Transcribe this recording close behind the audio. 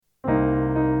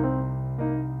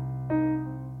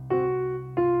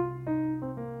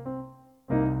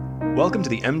Welcome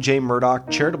to the M.J. Murdoch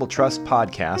Charitable Trust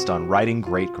podcast on writing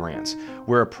great grants.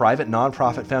 We're a private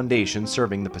nonprofit foundation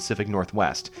serving the Pacific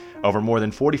Northwest. Over more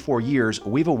than 44 years,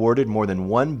 we've awarded more than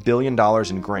 $1 billion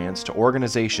in grants to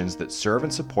organizations that serve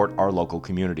and support our local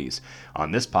communities.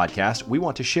 On this podcast, we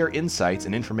want to share insights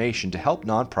and information to help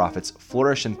nonprofits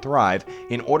flourish and thrive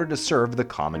in order to serve the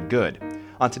common good.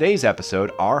 On today's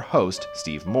episode, our host,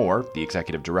 Steve Moore, the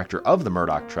executive director of the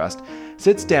Murdoch Trust,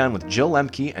 sits down with Jill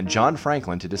Lemke and John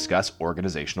Franklin to discuss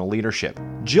organizational leadership.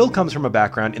 Jill comes from a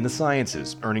background in the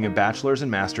sciences, earning a bachelor's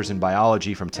and master's in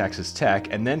biology from Texas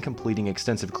Tech, and then completing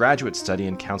extensive graduate study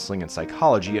in counseling and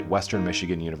psychology at Western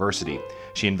Michigan University.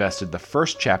 She invested the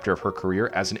first chapter of her career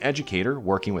as an educator,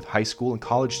 working with high school and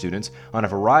college students on a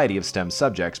variety of STEM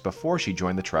subjects before she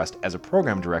joined the Trust as a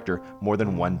program director more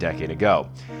than 1 decade ago.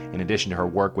 In addition to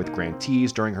her work with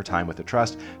grantees during her time with the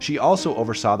Trust, she also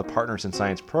oversaw the Partners in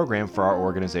Science program for our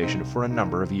organization for a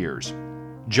number of years.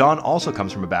 John also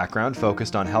comes from a background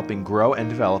focused on helping grow and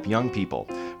develop young people.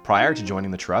 Prior to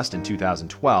joining the Trust in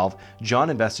 2012, John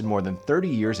invested more than 30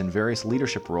 years in various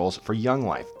leadership roles for Young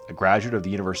Life. A graduate of the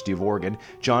University of Oregon,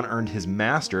 John earned his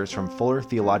master's from Fuller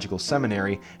Theological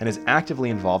Seminary and is actively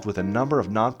involved with a number of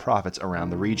nonprofits around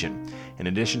the region. In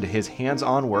addition to his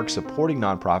hands-on work supporting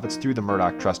nonprofits through the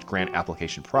Murdoch Trust grant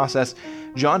application process,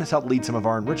 John has helped lead some of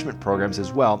our enrichment programs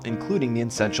as well, including the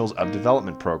Essentials of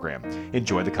Development program.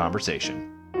 Enjoy the conversation.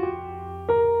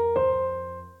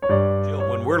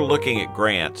 When we're looking at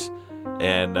grants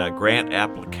and grant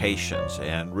applications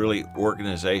and really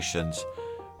organizations,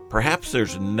 perhaps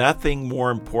there's nothing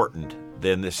more important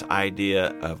than this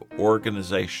idea of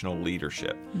organizational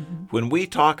leadership. Mm-hmm. When we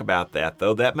talk about that,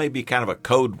 though, that may be kind of a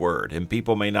code word, and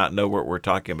people may not know what we're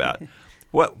talking about.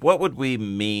 What would we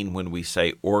mean when we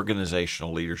say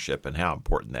organizational leadership and how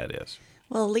important that is?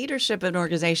 Well, leadership in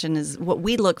organization is what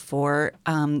we look for,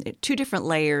 two different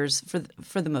layers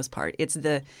for the most part. It's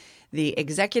the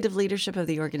executive leadership of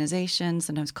the organization,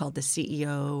 sometimes called the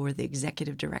CEO or the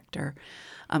executive director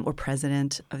or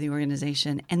president of the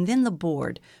organization, and then the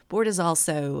board. Board is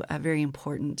also a very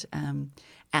important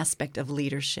aspect of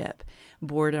leadership.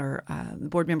 Board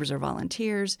members are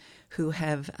volunteers who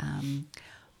have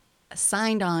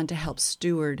signed on to help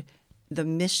steward the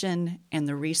mission and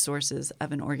the resources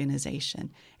of an organization,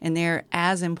 and they're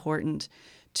as important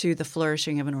to the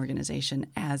flourishing of an organization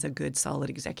as a good, solid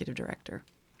executive director.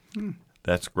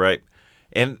 That's great.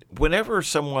 And whenever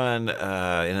someone,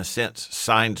 in a sense,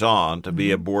 signs on to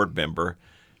be a board member,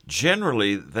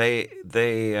 generally they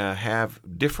have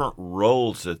different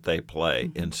roles that they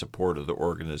play in support of the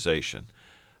organization.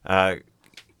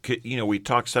 We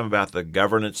talked some about the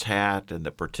governance hat and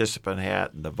the participant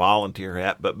hat and the volunteer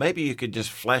hat, but maybe you could just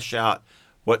flesh out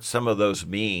what some of those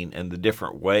mean and the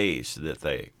different ways that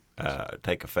they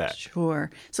take effect. Sure.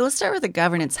 So let's start with the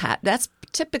governance hat. That's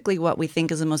typically what we think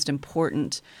is the most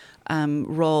important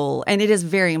role, and it is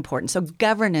very important. So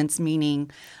governance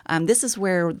meaning this is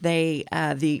where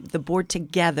the board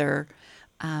together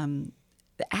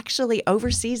actually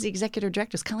oversees the executive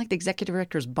director. It's kind of like the executive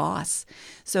director's boss.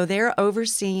 So they're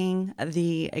overseeing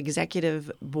the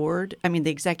executive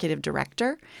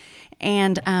director.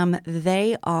 And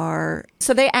they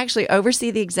actually oversee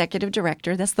the executive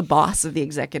director. That's the boss of the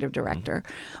executive director.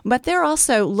 But they're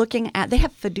also they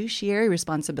have fiduciary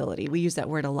responsibility. We use that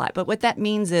word a lot. But what that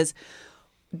means is,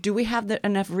 do we have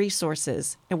enough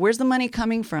resources? And where's the money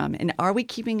coming from? And are we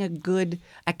keeping a good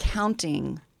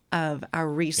accounting of our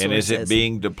resources? And is it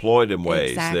being deployed in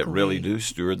ways that really do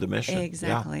steward the mission?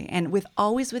 Exactly. Yeah. And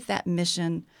always with that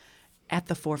mission at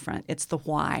the forefront. It's the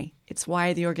why. It's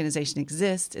why the organization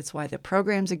exists. It's why the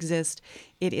programs exist.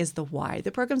 It is the why.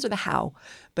 The programs are the how,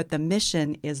 but the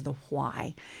mission is the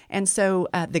why. And so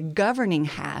the governing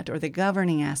hat or the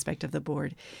governing aspect of the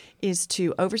board is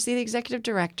to oversee the executive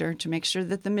director to make sure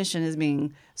that the mission is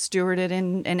being stewarded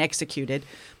and executed,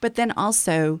 but then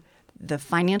also the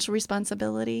financial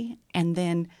responsibility and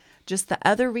then just the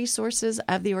other resources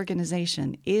of the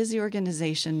organization. Is the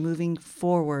organization moving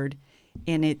forward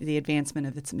in the advancement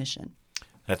of its mission?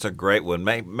 That's a great one.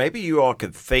 Maybe you all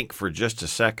could think for just a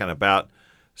second about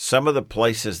some of the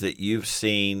places that you've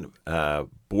seen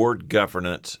board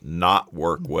governance not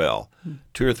work well.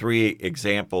 2 or 3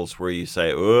 examples where you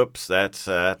say, oops, that's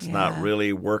not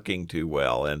really working too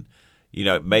well. And,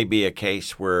 it may be a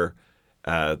case where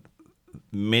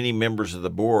many members of the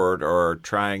board are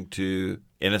trying to,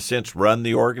 in a sense, run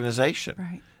the organization.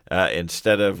 Right.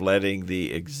 Instead of letting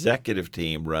the executive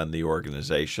team run the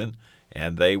organization,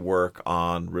 and they work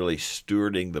on really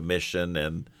stewarding the mission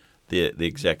and the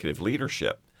executive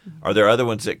leadership. Are there other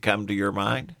ones that come to your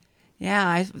mind? Yeah,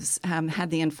 I've had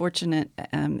the unfortunate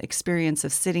experience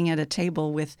of sitting at a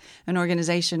table with an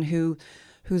organization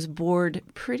whose board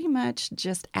pretty much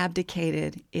just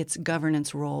abdicated its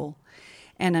governance role.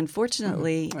 And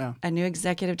unfortunately, a new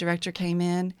executive director came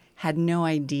in, had no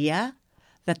idea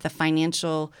that the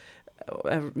financial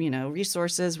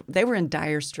resources, they were in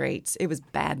dire straits. It was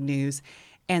bad news.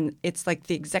 And it's like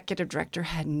the executive director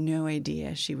had no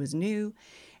idea. She was new.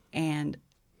 And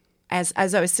as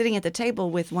I was sitting at the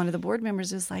table with one of the board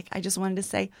members, it was like, I just wanted to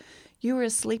say, you were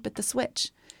asleep at the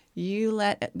switch. You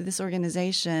let this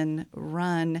organization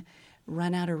run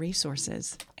out of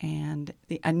resources. And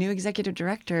a new executive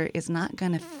director is not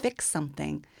going to fix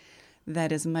something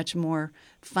that is much more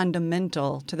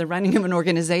fundamental to the running of an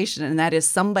organization, and that is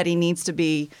somebody needs to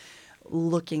be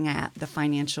looking at the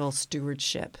financial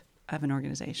stewardship of an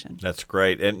organization. That's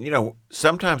great. And,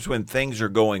 sometimes when things are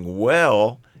going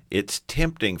well, it's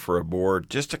tempting for a board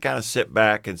just to kind of sit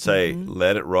back and say,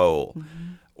 let it roll.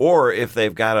 Mm-hmm. Or if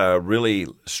they've got a really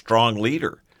strong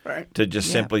leader, right, to just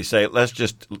simply say, let's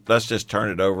just turn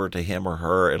it over to him or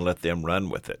her and let them run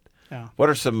with it. Yeah. What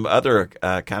are some other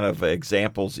kind of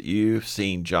examples that you've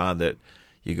seen, John, that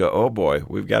you go, oh boy,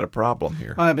 we've got a problem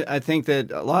here? I think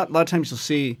that a lot of times you'll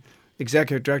see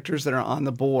executive directors that are on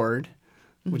the board,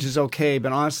 which is okay,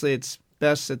 but honestly, it's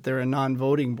best that they're a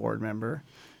non-voting board member.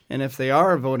 And if they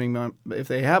are if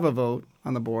they have a vote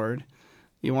on the board,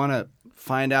 you want to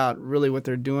find out really what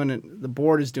they're doing, the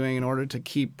board is doing in order to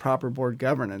keep proper board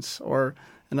governance. Or,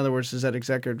 in other words, does that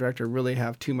executive director really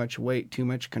have too much weight, too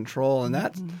much control? And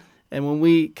and when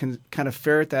we can kind of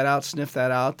ferret that out, sniff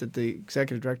that out, that the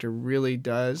executive director really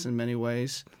does, in many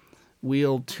ways,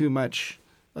 wield too much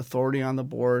authority on the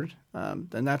board,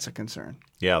 then that's a concern.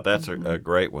 Yeah, that's a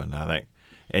great one, I think.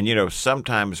 And,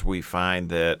 sometimes we find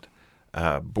that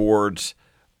boards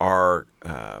are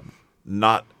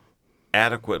not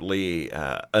adequately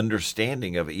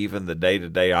understanding of even the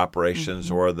day-to-day operations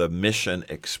or the mission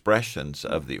expressions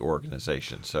of the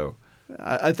organization. So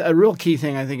a real key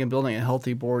thing, I think, in building a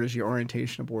healthy board is your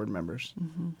orientation of board members.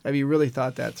 Have you really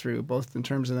thought that through, both in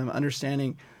terms of them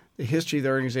understanding the history of the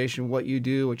organization, what you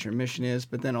do, what your mission is,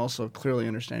 but then also clearly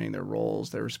understanding their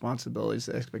roles, their responsibilities,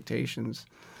 their expectations.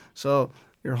 So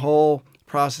your whole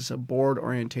process of board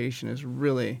orientation is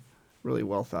really, really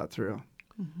well thought through.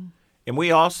 And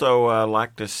we also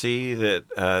like to see that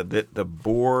that the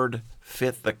board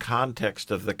fit the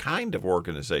context of the kind of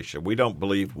organization. We don't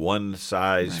believe one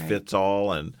size fits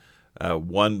all and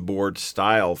one board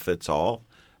style fits all.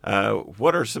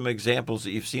 What are some examples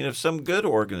that you've seen of some good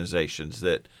organizations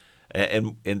that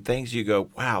and things you go,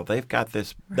 wow, they've got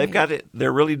this, they've got it,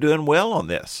 they're really doing well on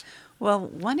this? Well,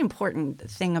 one important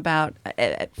thing about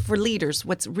for leaders,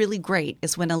 what's really great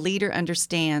is when a leader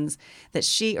understands that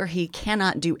she or he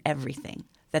cannot do everything,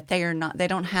 that they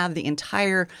don't have the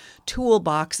entire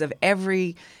toolbox of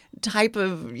every type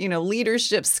of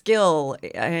leadership skill,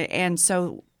 and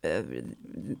so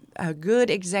a good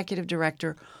executive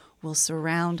director will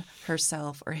surround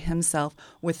herself or himself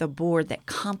with a board that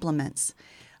complements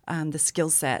the skill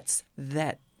sets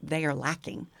that they are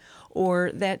lacking,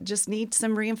 or that just need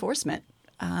some reinforcement.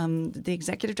 The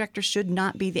executive director should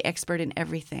not be the expert in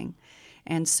everything.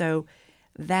 And so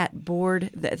that board,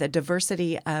 the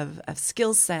diversity of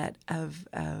skill set, of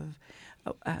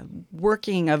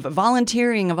working, of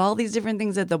volunteering, of all these different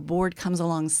things, that the board comes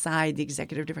alongside the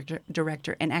executive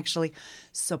director and actually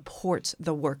supports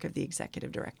the work of the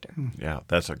executive director. Yeah,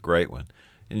 that's a great one.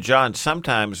 And John,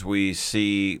 sometimes we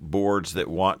see boards that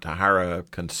want to hire a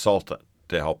consultant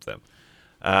to help them.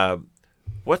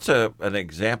 What's an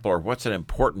example, or what's an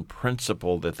important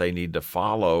principle that they need to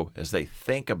follow as they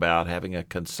think about having a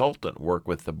consultant work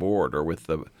with the board or with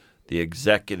the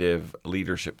executive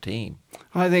leadership team?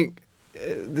 I think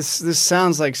this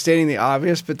sounds like stating the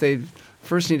obvious, but they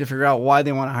first need to figure out why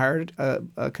they want to hire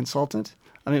a consultant.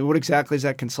 I mean, what exactly is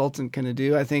that consultant going to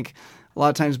do? I think a lot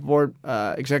of times board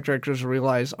exec directors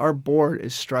realize our board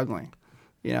is struggling.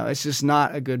 It's just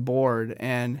not a good board,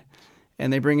 and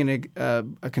they bring in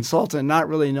a consultant not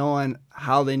really knowing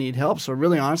how they need help. So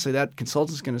really, honestly, that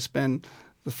consultant's going to spend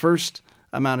the first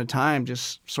amount of time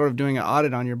just sort of doing an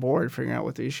audit on your board, figuring out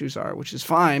what the issues are, which is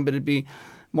fine, but it'd be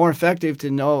more effective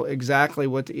to know exactly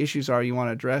what the issues are you want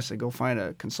to address and go find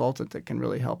a consultant that can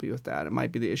really help you with that. It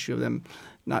might be the issue of them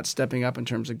not stepping up in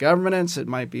terms of governance. It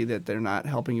might be that they're not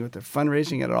helping you with their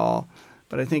fundraising at all.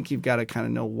 But I think you've got to kind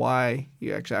of know why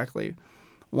you exactly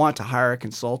want to hire a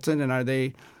consultant, and are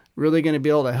they really going to be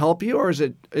able to help you, or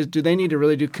do they need to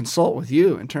really consult with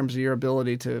you in terms of your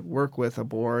ability to work with a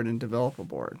board and develop a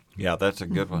board? Yeah, that's a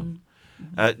good one.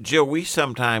 Jill, we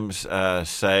sometimes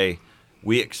say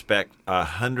we expect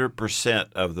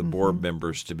 100% of the board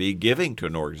members to be giving to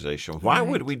an organization. Why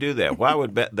would we do that? Why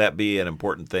would that be an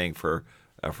important thing for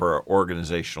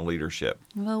organizational leadership?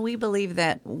 Well, we believe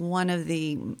that one of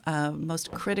the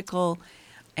most critical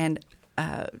and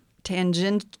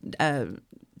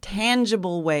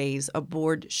tangible ways a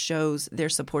board shows their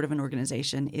support of an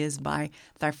organization is by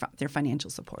their financial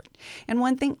support. And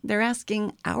one thing, they're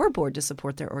asking our board to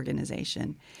support their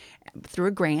organization through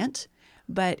a grant.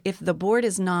 But if the board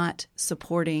is not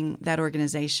supporting that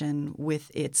organization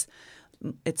with its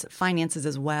finances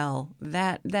as well,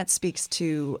 that speaks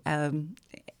to,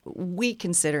 we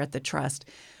consider at the trust,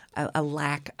 a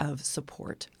lack of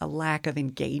support, a lack of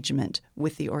engagement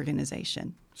with the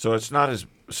organization. So it's not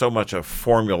so much a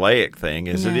formulaic thing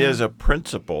as it is a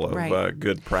principle of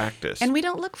good practice. And we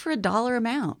don't look for a dollar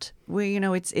amount.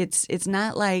 It's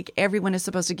not like everyone is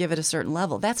supposed to give at a certain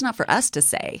level. That's not for us to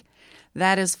say.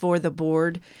 That is for the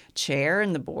board chair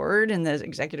and the board and the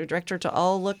executive director to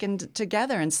all look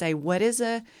together and say, what is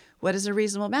a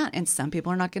reasonable amount? And some people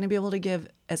are not going to be able to give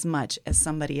as much as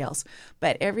somebody else.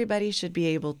 But everybody should be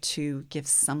able to give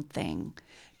something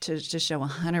to show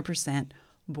 100%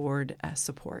 board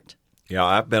support. Yeah,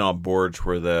 I've been on boards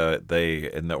where they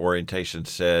in the orientation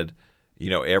said,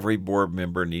 every board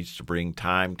member needs to bring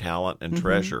time, talent, and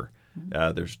treasure.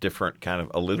 There's different kind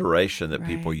of alliteration that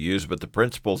people use, but the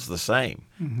principle's the same,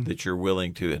 that you're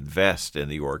willing to invest in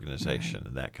the organization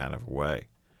in that kind of way.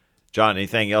 John,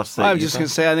 anything else? I was just going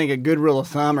to say, I think a good rule of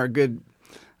thumb or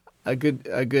a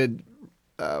good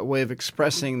way of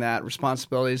expressing that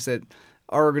responsibility is that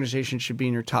our organization should be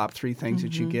in your top 3 things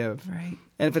that you give. Right.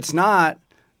 And if it's not,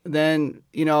 then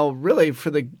really for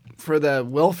the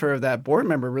welfare of that board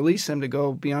member, release them to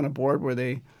go be on a board where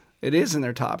it is in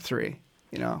their top 3.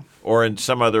 Or in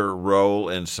some other role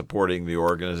in supporting the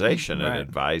organization, an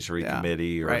advisory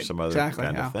committee or some other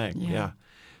kind of thing. Yeah.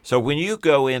 So when you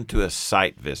go into a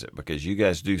site visit, because you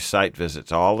guys do site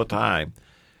visits all the time,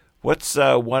 what's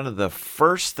one of the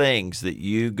first things that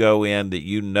you go in that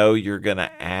you're going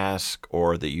to ask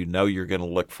or that you're going to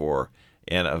look for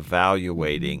in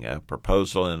evaluating a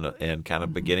proposal and kind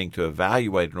of beginning to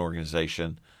evaluate an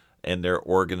organization and their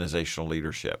organizational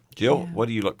leadership? Jill, what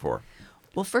do you look for?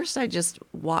 Well, first I just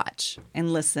watch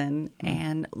and listen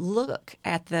and look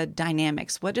at the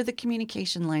dynamics. What do the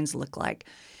communication lines look like?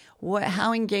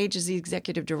 How engaged is the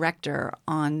executive director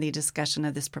on the discussion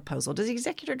of this proposal? Does the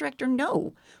executive director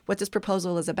know what this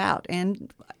proposal is about?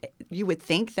 And you would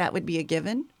think that would be a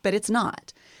given, but it's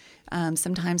not.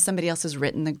 Sometimes somebody else has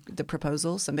written the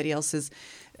proposal. Somebody else is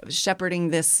shepherding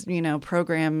this,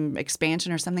 program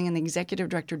expansion or something, and the executive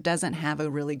director doesn't have a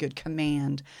really good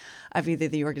command of either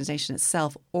the organization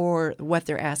itself or what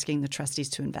they're asking the trustees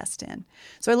to invest in.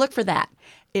 So I look for that.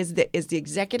 Is the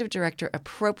executive director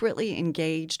appropriately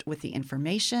engaged with the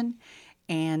information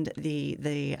and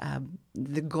the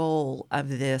goal of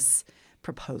this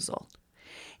proposal?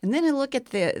 And then I look at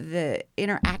the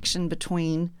interaction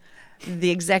between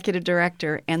the executive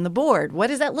director and the board. What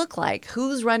does that look like?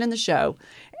 Who's running the show?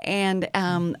 And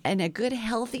a good,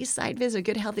 healthy site visit, a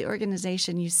good, healthy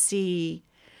organization, you see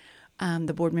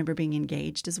the board member being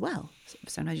engaged as well.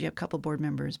 Sometimes you have a couple board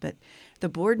members, but the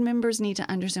board members need to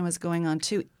understand what's going on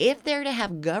too. If they're to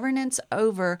have governance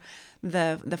over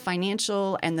the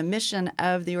financial and the mission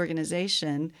of the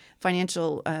organization,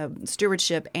 financial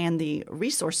stewardship and the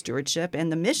resource stewardship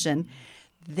and the mission,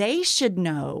 they should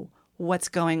know what's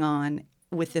going on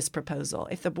with this proposal.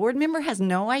 If the board member has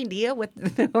no idea what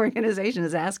the organization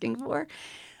is asking for,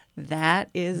 that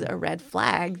is a red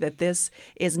flag that this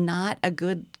is not a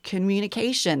good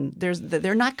communication.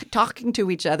 They're not talking to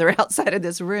each other outside of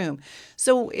this room.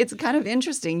 So it's kind of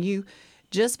interesting. You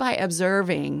just by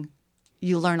observing,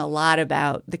 you learn a lot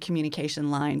about the communication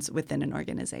lines within an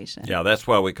organization. Yeah, that's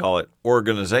why we call it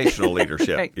organizational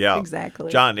leadership. Right, yeah,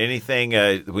 exactly. John, anything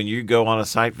when you go on a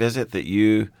site visit that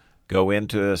you go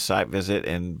into a site visit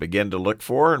and begin to look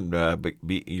for, and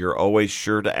you're always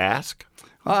sure to ask?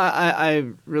 Well, I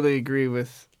really agree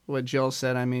with what Jill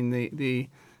said. I mean, the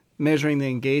measuring the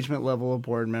engagement level of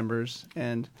board members,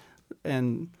 and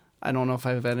I don't know if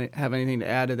I have anything to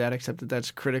add to that except that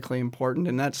that's critically important,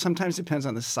 and that sometimes depends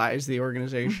on the size of the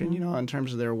organization, in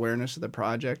terms of their awareness of the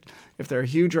project. If they're a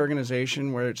huge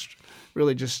organization where it's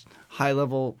really just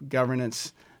high-level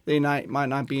governance, they might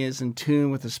not be as in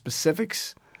tune with the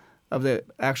specifics of the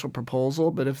actual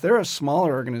proposal. But if they're a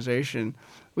smaller organization,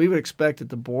 we would expect that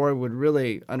the board would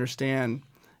really understand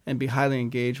and be highly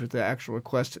engaged with the actual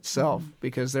request itself,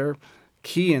 because they're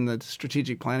key in the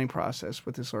strategic planning process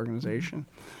with this organization.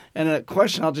 And a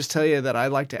question I'll just tell you that I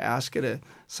like to ask at a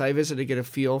site visit to get a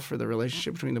feel for the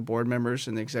relationship between the board members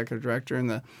and the executive director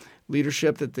and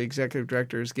leadership that the executive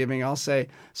director is giving, I'll say,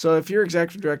 so if your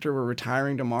executive director were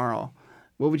retiring tomorrow,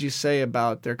 what would you say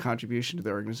about their contribution to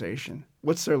the organization?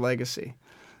 What's their legacy?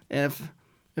 And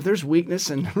if there's weakness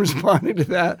in responding to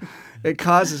that, it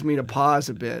causes me to pause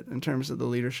a bit in terms of the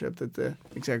leadership that the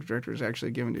executive director is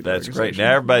actually giving to the That's organization. great.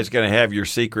 Now everybody's going to have your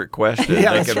secret question.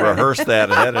 Yeah, They that's can right. rehearse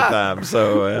that ahead of time.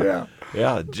 So,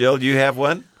 yeah. Jill, do you have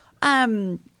one?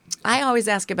 I always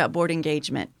ask about board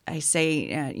engagement. I say,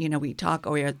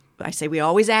 we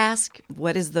always ask,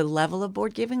 what is the level of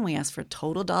board giving? We ask for a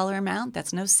total dollar amount.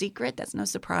 That's no secret. That's no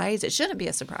surprise. It shouldn't be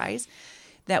a surprise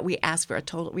that we ask for a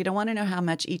total. We don't want to know how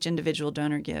much each individual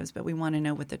donor gives, but we want to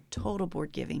know what the total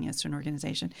board giving is to an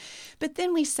organization. But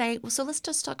then we say, well, so let's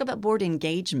just talk about board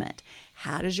engagement.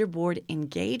 How does your board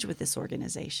engage with this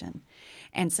organization?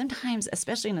 And sometimes,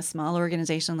 especially in a small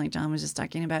organization like John was just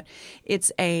talking about,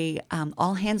 it's a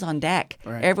all hands on deck.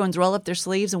 Right. Everyone's roll up their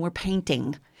sleeves and we're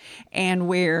painting. And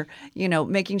we're,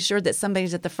 making sure that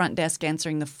somebody's at the front desk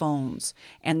answering the phones,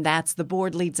 and the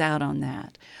board leads out on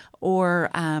that. Or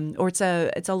it's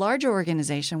a larger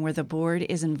organization where the board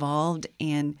is involved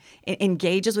in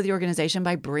engages with the organization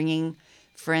by bringing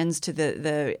friends to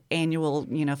the annual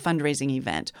fundraising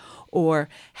event, or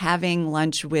having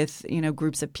lunch with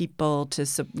groups of people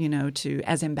to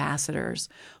as ambassadors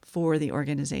for the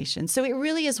organization. So it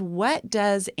really is, what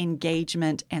does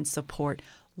engagement and support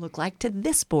look like to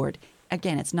this board?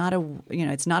 Again, it's not a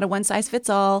one size fits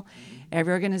all.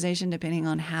 Every organization, depending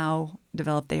on how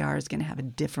developed they are, is going to have a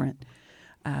different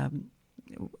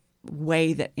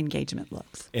way that engagement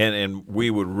looks. And we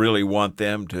would really want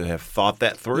them to have thought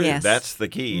that through. Yes. That's the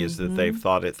key, is that they've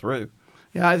thought it through.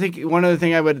 Yeah, I think one other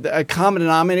thing a common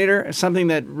denominator, something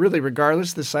that really,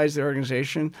 regardless of the size of the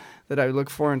organization, that I would look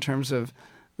for in terms of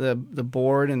the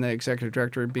board and the executive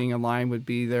director being aligned, would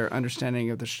be their understanding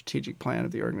of the strategic plan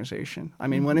of the organization. I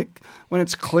mean, when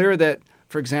it's clear that,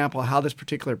 for example, how this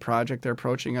particular project they're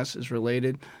approaching us is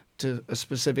related to a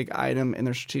specific item in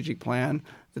their strategic plan,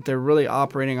 that they're really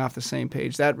operating off the same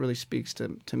page, that really speaks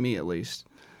to me, at least,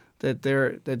 that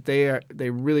they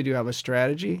really do have a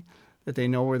strategy, that they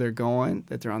know where they're going,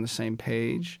 that they're on the same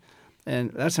page,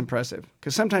 and that's impressive.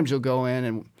 Because sometimes you'll go in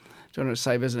and during a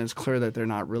site visit, and it's clear that they're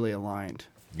not really aligned.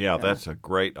 Yeah, that's a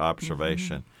great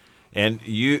observation. And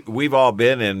we've all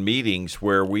been in meetings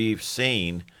where we've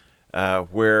seen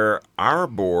where our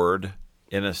board,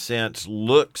 in a sense,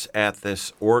 looks at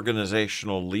this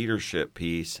organizational leadership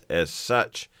piece as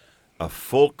such a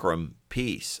fulcrum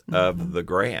piece of the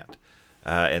grant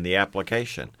and the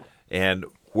application. And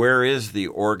where is the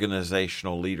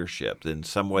organizational leadership? In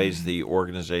some ways, the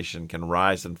organization can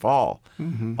rise and fall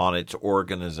on its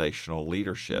organizational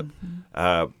leadership.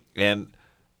 And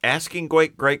asking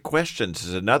great questions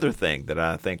is another thing that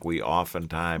I think we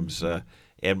oftentimes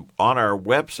and on our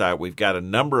website, we've got a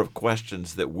number of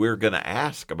questions that we're going to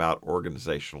ask about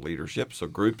organizational leadership, so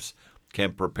groups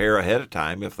can prepare ahead of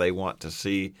time if they want to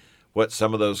see what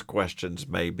some of those questions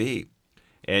may be.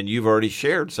 And you've already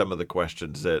shared some of the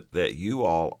questions that you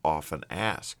all often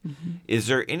ask. Is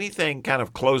there anything kind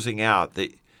of closing out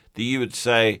that you would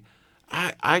say,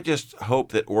 I just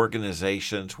hope that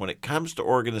organizations, when it comes to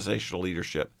organizational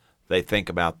leadership, they think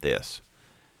about this?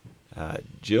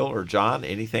 Jill or John,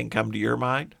 anything come to your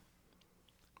mind?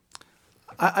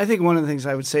 I think one of the things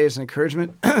I would say is an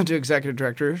encouragement to executive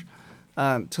directors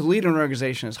to lead an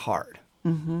organization is hard.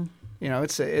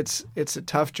 It's a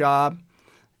tough job,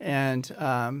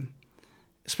 and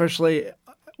especially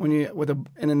when in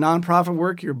a nonprofit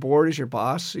work, your board is your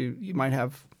boss. You might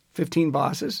have 15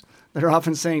 bosses that are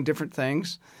often saying different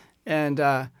things, and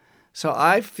so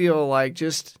I feel like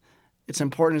it's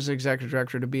important as an executive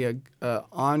director to be a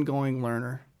ongoing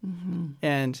learner,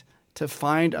 and to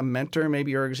find a mentor.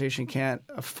 Maybe your organization can't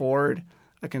afford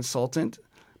a consultant,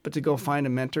 but to go find a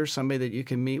mentor, somebody that you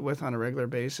can meet with on a regular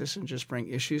basis and just bring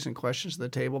issues and questions to the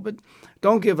table. But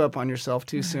don't give up on yourself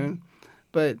too soon,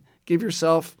 but give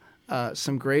yourself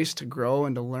some grace to grow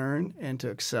and to learn and to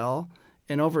excel.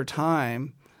 And over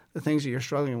time, the things that you're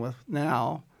struggling with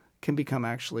now can become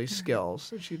actually skills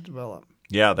that you develop.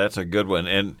 Yeah, that's a good one.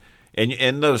 And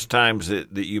in those times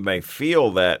that you may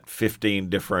feel that 15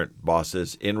 different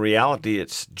bosses, in reality,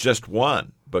 it's just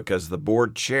one, because the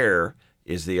board chair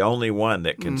is the only one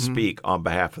that can speak on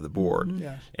behalf of the board.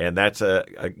 Yes. And that's,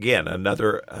 again,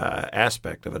 another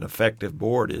aspect of an effective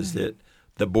board is that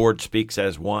the board speaks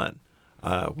as one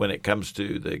when it comes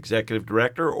to the executive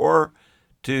director or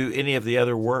to any of the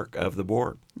other work of the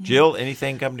board. Jill,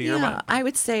 anything come to your mind? I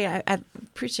would say I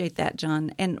appreciate that,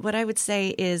 John. And what I would say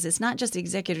is it's not just the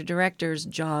executive director's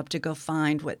job to go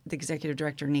find what the executive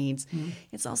director needs.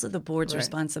 It's also the board's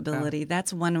responsibility. Yeah.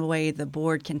 That's one way the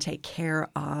board can take care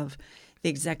of the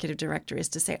executive director is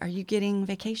to say, are you getting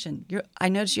vacation? I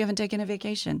noticed you haven't taken a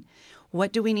vacation.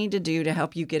 What do we need to do to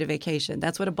help you get a vacation?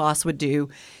 That's what a boss would do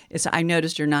is I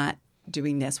noticed you're not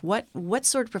doing this. What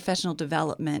sort of professional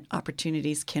development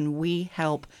opportunities can we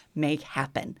help make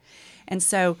happen? And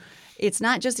so it's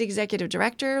not just the executive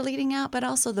director leading out, but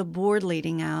also the board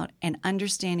leading out and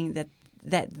understanding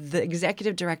that the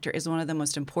executive director is one of the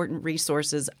most important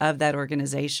resources of that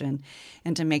organization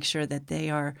and to make sure that they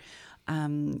are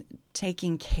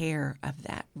taking care of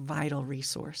that vital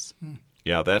resource.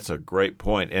 Yeah, that's a great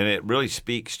point. And it really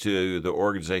speaks to the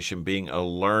organization being a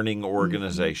learning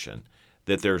organization,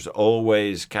 that there's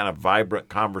always kind of vibrant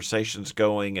conversations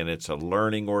going, and it's a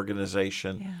learning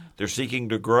organization. Yeah. They're seeking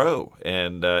to grow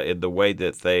and in the way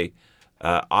that they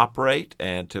operate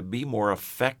and to be more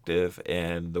effective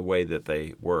in the way that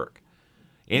they work.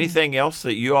 Anything else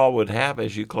that you all would have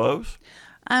as you close?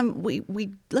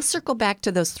 Let's circle back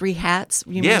to those 3 hats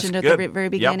you mentioned at the very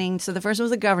beginning. Yep. So the first was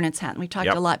the governance hat, and we talked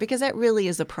a lot because that really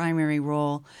is the primary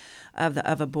role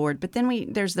of a board. But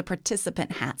then there's the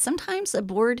participant hat. Sometimes a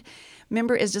board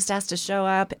member is just asked to show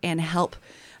up and help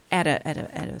at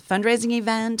a fundraising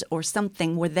event or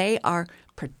something where they are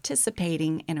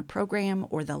participating in a program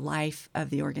or the life of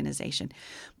the organization.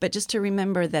 But just to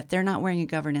remember that they're not wearing a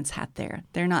governance hat there.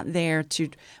 They're not there to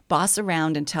boss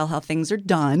around and tell how things are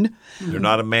done. They're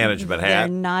not a management hat. They're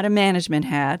not a management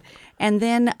hat. And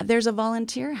then there's a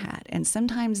volunteer hat. And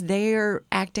sometimes they're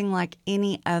acting like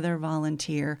any other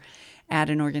volunteer at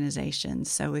an organization.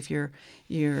 So if you're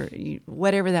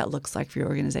whatever that looks like for your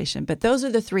organization. But those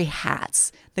are the 3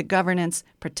 hats: the governance,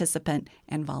 participant,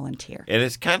 and volunteer. And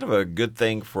it's kind of a good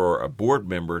thing for a board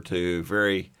member to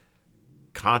very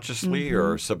consciously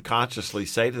or subconsciously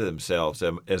say to themselves,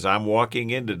 as I'm walking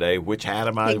in today, which hat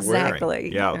am I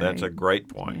wearing? Yeah, that's a great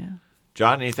point. Yeah.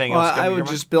 John, anything else? I would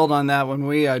just build on that. When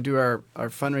we do our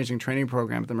fundraising training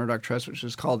program at the Murdoch Trust, which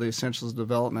is called the Essentials of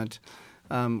Development,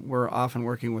 we're often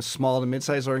working with small to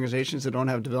mid-sized organizations that don't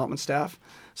have development staff.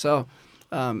 So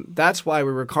that's why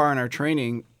we require in our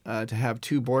training to have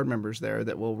 2 board members there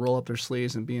that will roll up their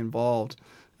sleeves and be involved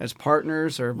as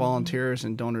partners or volunteers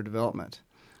in donor development.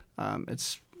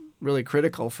 It's really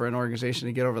critical for an organization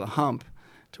to get over the hump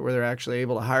to where they're actually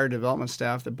able to hire development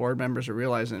staff. The board members are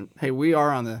realizing, hey, we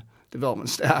are on the development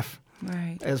staff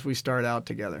as we start out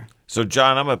together. So,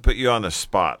 John, I'm going to put you on the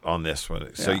spot on this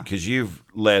one. So, because you've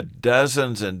led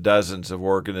dozens and dozens of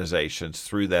organizations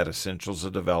through that Essentials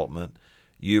of Development.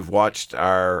 You've watched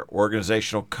our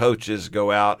organizational coaches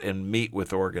go out and meet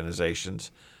with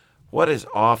organizations. What is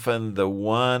often the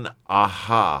one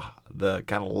aha, the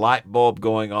kind of light bulb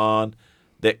going on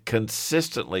that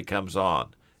consistently comes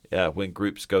on when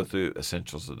groups go through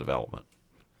Essentials of Development?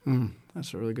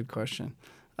 That's a really good question.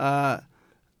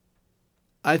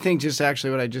 I think just actually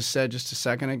what I just said just a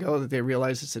second ago, that they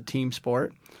realize it's a team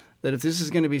sport, that if this is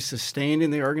going to be sustained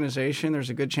in the organization, there's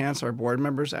a good chance our board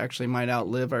members actually might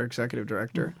outlive our executive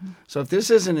director. So if this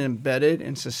isn't embedded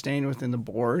and sustained within the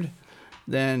board,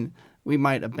 then we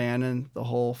might abandon the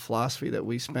whole philosophy that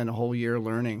we spent a whole year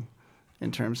learning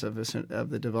in terms of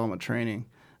the development training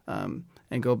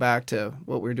and go back to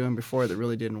what we were doing before that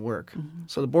really didn't work.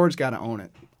 So the board's got to own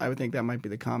it. I would think that might be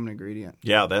the common ingredient.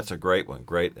 Yeah, that's a great one.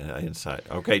 Great insight.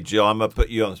 Okay, Jill, I'm going to put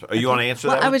you on the spot. You want to answer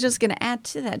that? I was just going to add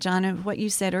to that, John, of what you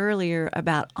said earlier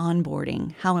about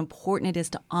onboarding, how important it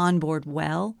is to onboard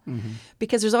well,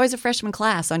 because there's always a freshman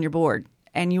class on your board,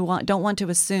 and you don't want to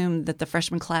assume that the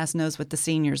freshman class knows what the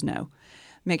seniors know.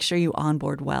 Make sure you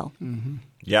onboard well.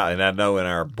 Yeah, and I know in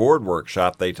our board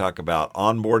workshop they talk about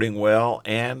onboarding well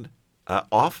and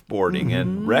offboarding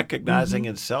and recognizing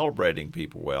and celebrating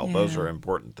people well. Yeah. Those are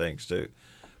important things too.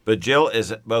 But Jill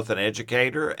is both an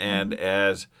educator and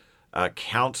as a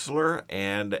counselor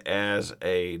and as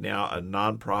now a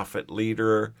nonprofit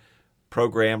leader,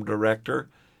 program director.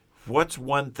 What's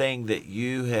one thing that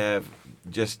you have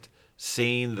just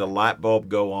seen the light bulb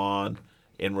go on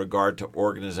in regard to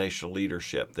organizational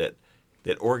leadership, that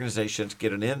organizations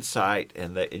get an insight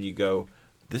and you go,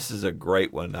 this is a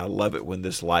great one. I love it when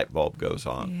this light bulb goes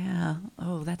on. Yeah.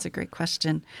 Oh, that's a great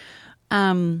question.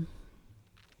 I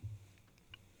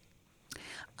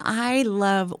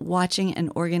love watching an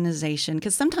organization,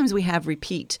 because sometimes we have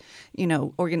repeat,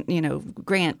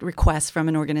 grant requests from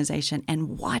an organization,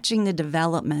 and watching the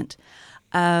development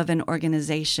of an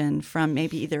organization from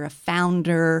maybe either a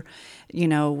founder,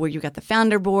 where you got the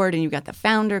founder board and you got the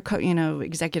founder,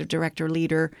 executive director,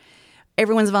 leader,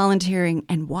 everyone's volunteering,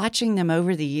 and watching them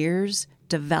over the years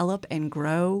develop and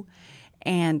grow.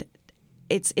 And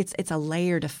it's a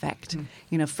layered effect.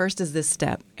 First is this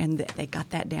step, and they got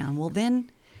that down. Well, then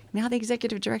now the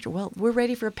executive director, well, we're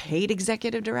ready for a paid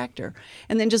executive director.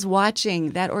 And then just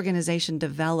watching that organization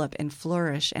develop and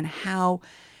flourish, and how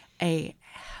a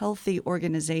healthy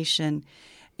organization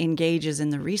engages in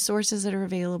the resources that are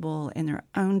available, in their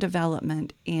own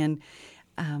development, in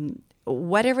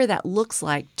whatever that looks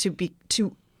like,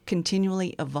 to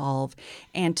continually evolve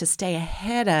and to stay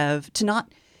ahead of, to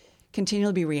not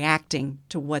continually be reacting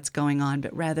to what's going on,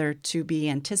 but rather to be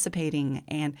anticipating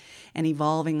and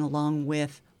evolving along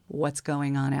with what's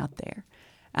going on out there.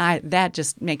 That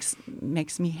just makes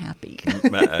me happy.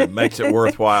 It makes it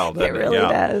worthwhile, doesn't it? Really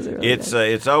does. It really does.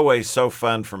 It's always so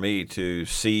fun for me to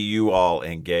see you all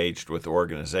engaged with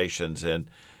organizations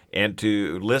and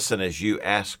to listen as you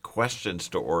ask questions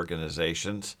to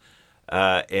organizations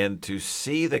and to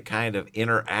see the kind of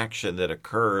interaction that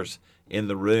occurs in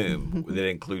the room that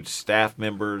includes staff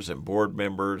members and board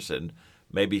members and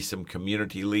maybe some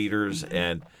community leaders,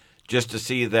 and just to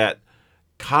see that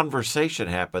conversation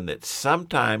happen that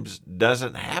sometimes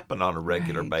doesn't happen on a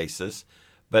regular basis,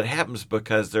 but happens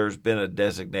because there's been a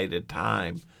designated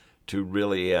time to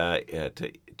really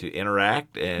to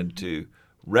interact and to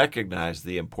recognize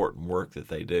the important work that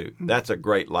they do. That's a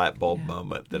great light bulb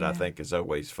moment that I think is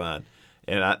always fun.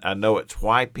 And I know it's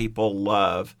why people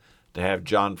love to have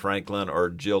John Franklin or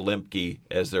Jill Lemke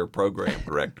as their program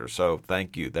director. So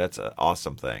thank you. That's an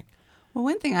awesome thing. Well,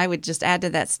 one thing I would just add to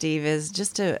that, Steve, is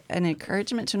just an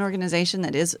encouragement to an organization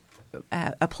that is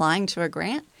applying to a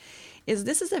grant, is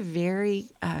this is a very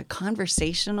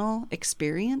conversational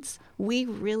experience. We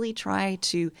really try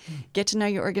to get to know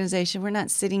your organization. We're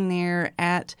not sitting there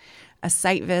at a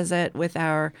site visit with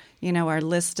our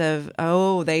list of,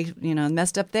 they,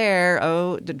 messed up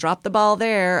there. Dropped the ball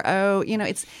there.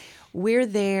 We're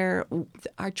there.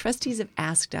 Our trustees have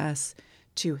asked us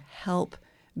to help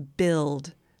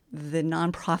build the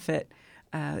nonprofit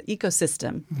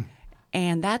ecosystem.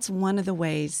 And that's one of the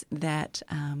ways that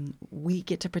we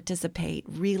get to participate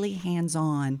really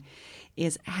hands-on,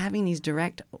 is having these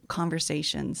direct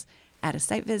conversations at a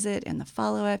site visit and the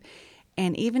follow-up.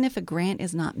 And even if a grant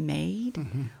is not made,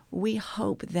 we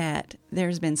hope that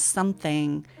there's been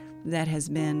something that has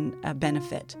been a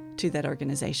benefit to that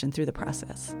organization through the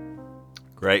process.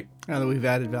 Great. Now that we've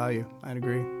added value, I'd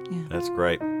agree. Yeah. That's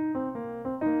great.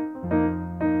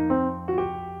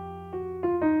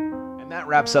 That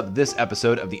wraps up this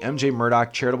episode of the MJ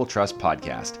Murdoch Charitable Trust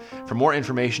podcast. For more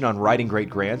information on writing great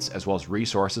grants, as well as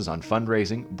resources on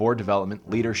fundraising, board development,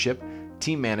 leadership,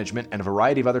 team management, and a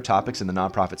variety of other topics in the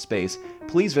nonprofit space,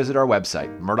 please visit our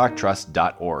website,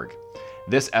 murdochtrust.org.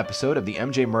 This episode of the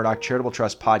MJ Murdoch Charitable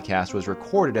Trust podcast was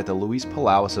recorded at the Luis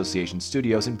Palau Association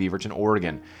Studios in Beaverton,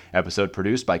 Oregon. Episode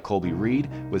produced by Colby Reed,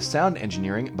 with sound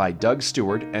engineering by Doug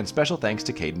Stewart, and special thanks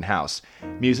to Caden House.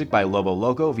 Music by Lobo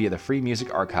Loco via the Free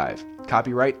Music Archive.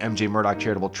 Copyright MJ Murdoch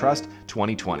Charitable Trust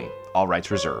 2020. All rights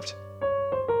reserved.